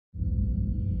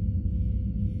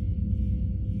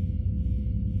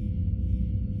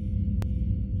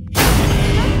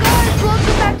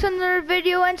to another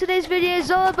video, and today's video is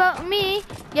all about me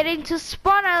getting to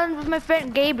Spawn Island with my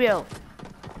friend Gabriel.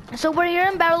 So we're here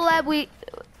in Battle Lab, we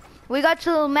got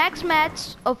to max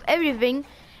mats of everything,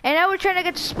 and now we're trying to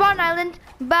get to Spawn Island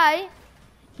by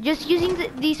just using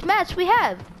these mats we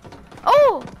have.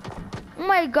 Oh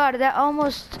my god, that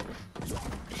almost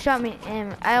shot me,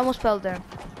 and I almost fell there.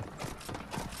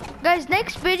 Guys,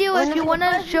 next video, if you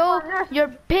wanna show your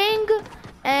ping,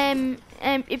 and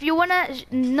if you wanna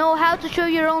know how to show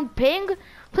your own ping,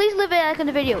 please leave a like on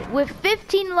the video. With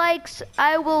 15 likes,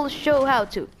 I will show how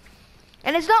to.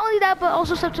 And it's not only that, but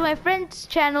also sub to my friend's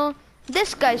channel,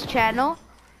 this guy's channel,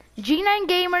 G9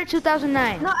 Gamer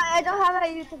 2009. No, I don't have a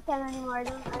YouTube channel anymore. I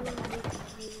don't make it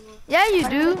anymore. Yeah, you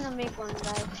do. I'm gonna make one,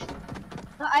 guys.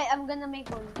 No, I'm gonna make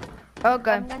one.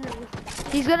 Okay.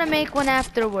 He's gonna make one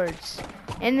afterwards,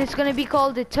 and it's gonna be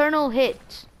called Eternal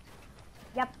Hit.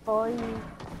 Yep, boy.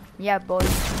 Yeah, boy.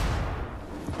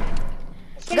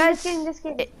 Guys,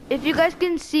 if you guys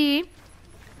can see,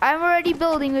 I'm already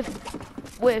building with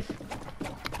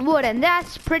wood, and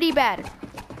that's pretty bad.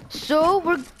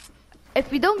 So if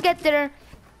we don't get there,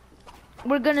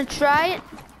 we're gonna try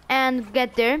and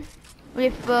get there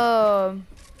with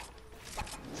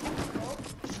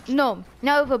no,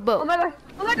 not with a boat. Oh my god!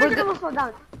 Oh my god! I almost fell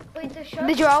down. Wait, the shark.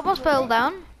 Did you almost fall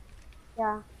down?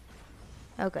 Yeah.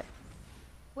 Okay.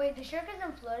 Wait, the shark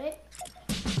isn't flooded.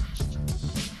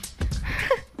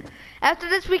 After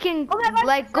this, we can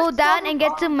God, go down and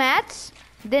get some mats.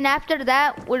 Then after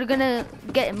that, we're gonna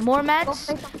get more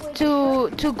mats to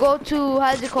go to,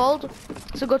 how's it called?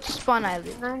 To go to Spawn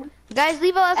Island. Guys,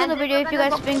 leave a like on the video if you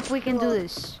guys think we can do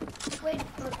this. Wait,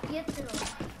 but Pietro,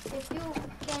 if you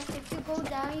go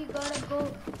down, you gotta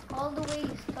go all the way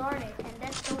you started, and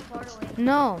that's so far away.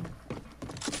 No,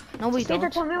 we Peter,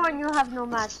 don't. tell me when you have no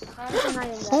mats.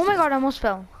 Oh my god, I almost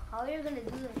fell. How are you gonna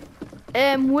do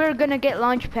it? We're gonna get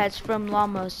launch pads from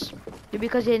llamas.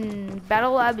 Because in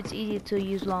Battle Lab, it's easy to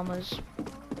use llamas.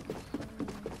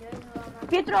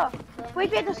 Pietro, wait,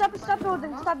 Pietro, stop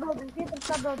building, Pietro,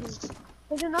 stop building.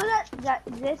 Did you know that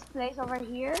this place over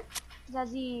here, that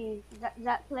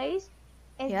place,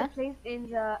 is the place in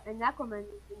Aquaman,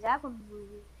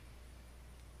 movie?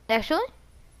 Actually?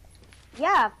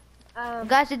 Yeah.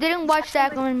 Guys, I didn't watch the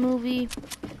Aquaman movie,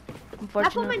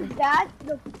 unfortunately.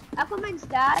 Aquaman's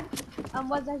dad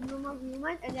was a normal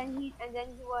human, and then he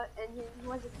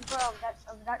was the keeper of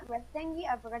that red thingy.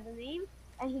 I forgot the name.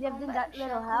 And he lived in that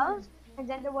little house. And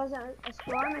then there was a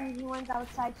storm, and he went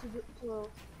outside to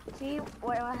see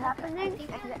what was happening.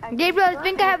 Gabriel, I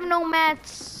think I have no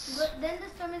mats. But then the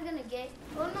storm is gonna get.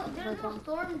 Oh no, there's no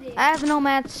storm there. I have no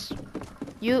mats.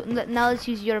 Now let's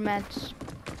use your mats.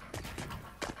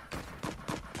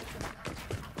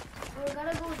 We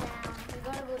gotta go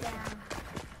down.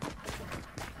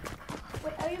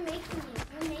 Wait, are you making it?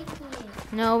 You're making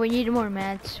it. No, we need more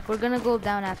mats. We're gonna go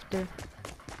down after.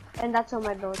 And that's on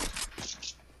my boat.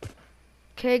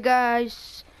 Okay,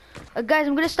 guys. Guys,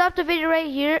 I'm gonna stop the video right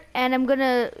here, and I'm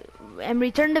gonna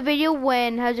return the video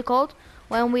when, how's it called?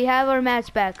 When we have our mats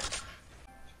back.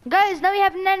 Guys, now we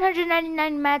have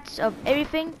 999 mats of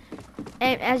everything,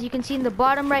 and as you can see in the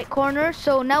bottom right corner.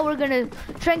 So now we're gonna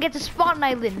try and get to Spawn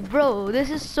Island, bro. This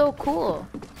is so cool.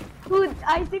 Dude,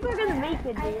 I think we're gonna make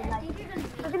it, dude.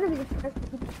 We're gonna be the first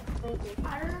people to make it.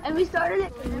 And we started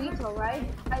it in retail, right?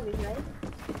 Right?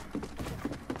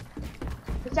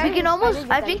 We can almost.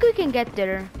 I think we can get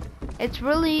there. It's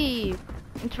really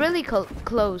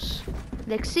close.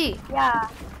 Like, see. Yeah.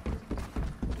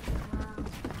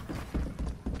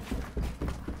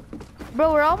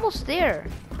 Bro, we're almost there.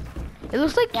 It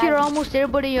looks like you're almost there,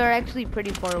 but you're actually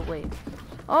pretty far away.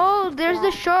 Oh, there's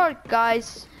the shark,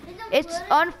 guys. It's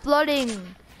unflooding.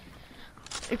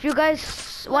 If you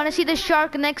guys want to see the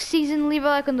shark next season, leave a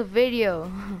like on the video.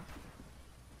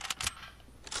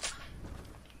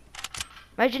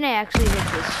 Imagine I actually hit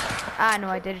this. Ah, no,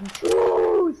 I didn't.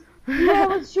 You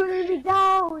almost shooting me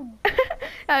down.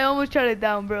 I almost shot it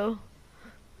down, bro.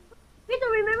 Peter,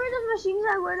 remember those machines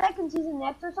that were like in season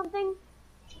X or something?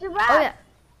 They're back. Oh yeah.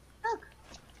 Look.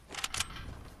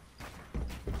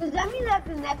 Does that mean that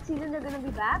the next season they're gonna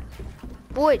be back?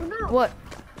 Wait, no. What?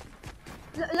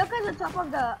 Look at the top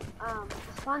of the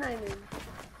Spawn Island.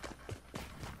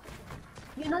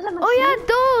 You know the machine? Oh yeah,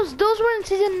 those were in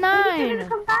season 9.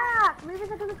 Maybe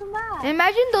they're gonna come back.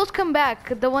 Imagine those come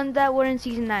back, the ones that were in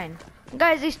season 9.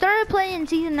 Guys, they started playing in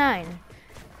season 9.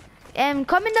 And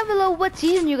comment down below what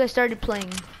season you guys started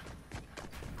playing.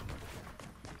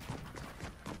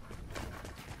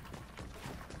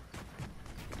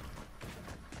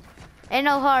 And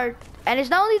a heart. And it's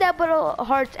not only that, but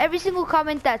hearts. Every single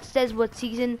comment that says what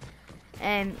season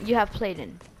you have played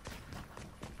in.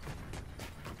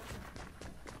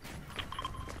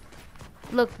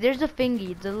 Look, there's the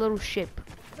thingy, the little ship.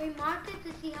 Wait, mark it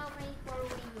to see how many far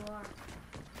away you are.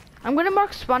 I'm gonna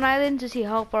mark Spawn Island to see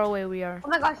how far away we are. Oh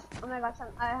my gosh,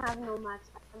 I have no mats.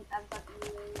 I've got no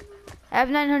mats. I have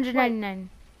 999.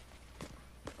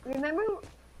 Remember?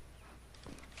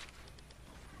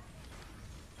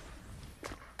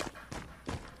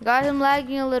 Guys, I'm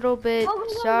lagging a little bit. Go, go,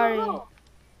 go, Sorry. go, go.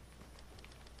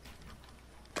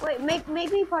 Wait, make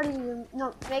me part of you.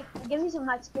 No, give me some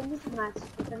mats. Give me some mats.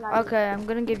 Okay, I'm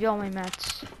gonna give you all my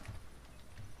mats.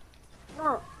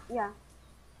 No, yeah.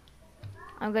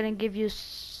 I'm gonna give you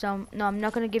some. No, I'm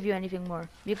not gonna give you anything more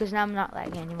because now I'm not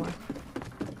lagging anymore.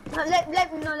 No,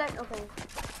 okay.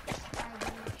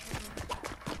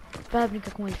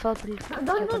 Fábrica com ele, fala pra ele.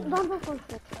 Don't do full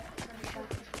shit.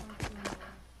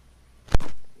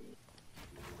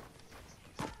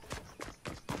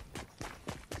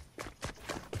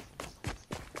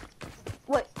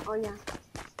 Wait, oh yeah.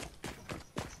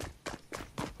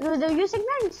 No, they're using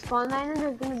that in Spawn Island.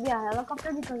 There's gonna be a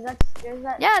helicopter because there's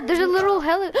that. Yeah, there's a little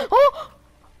heli. Oh!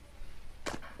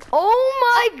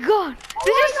 Oh my God!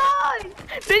 Did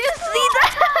you see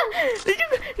that? Did you?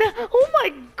 No, oh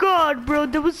my God, bro!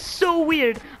 That was so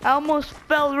weird. I almost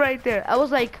fell right there. I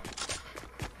was like,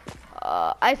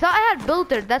 I thought I had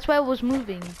built it. That's why I was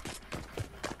moving.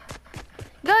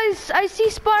 Guys, I see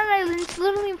Spawn Island. It's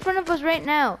literally in front of us right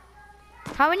now.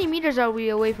 How many meters are we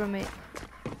away from it?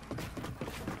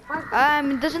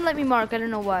 It doesn't let me mark. I don't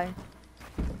know why.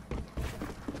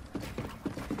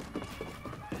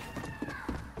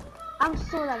 I'm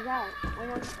so like that.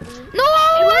 No,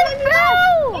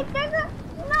 I fell!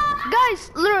 No!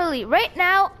 Guys, literally, right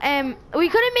now, we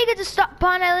couldn't make it to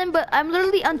Spawn Island, but I'm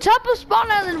literally on top of Spawn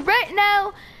Island right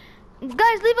now.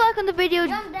 Guys, leave a like on the video.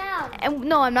 Jump down. And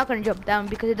no, I'm not gonna jump down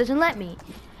because it doesn't let me.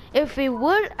 If it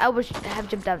would, I would have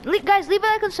jumped down. Guys, leave a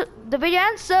like on the video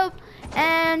and sub.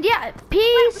 And yeah,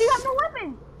 peace. We have no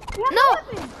weapon.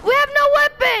 We have no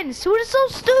weapons. We're so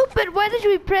stupid. Why did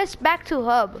we press back to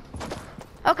hub?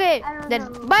 Okay,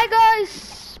 then bye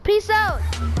guys. Peace out.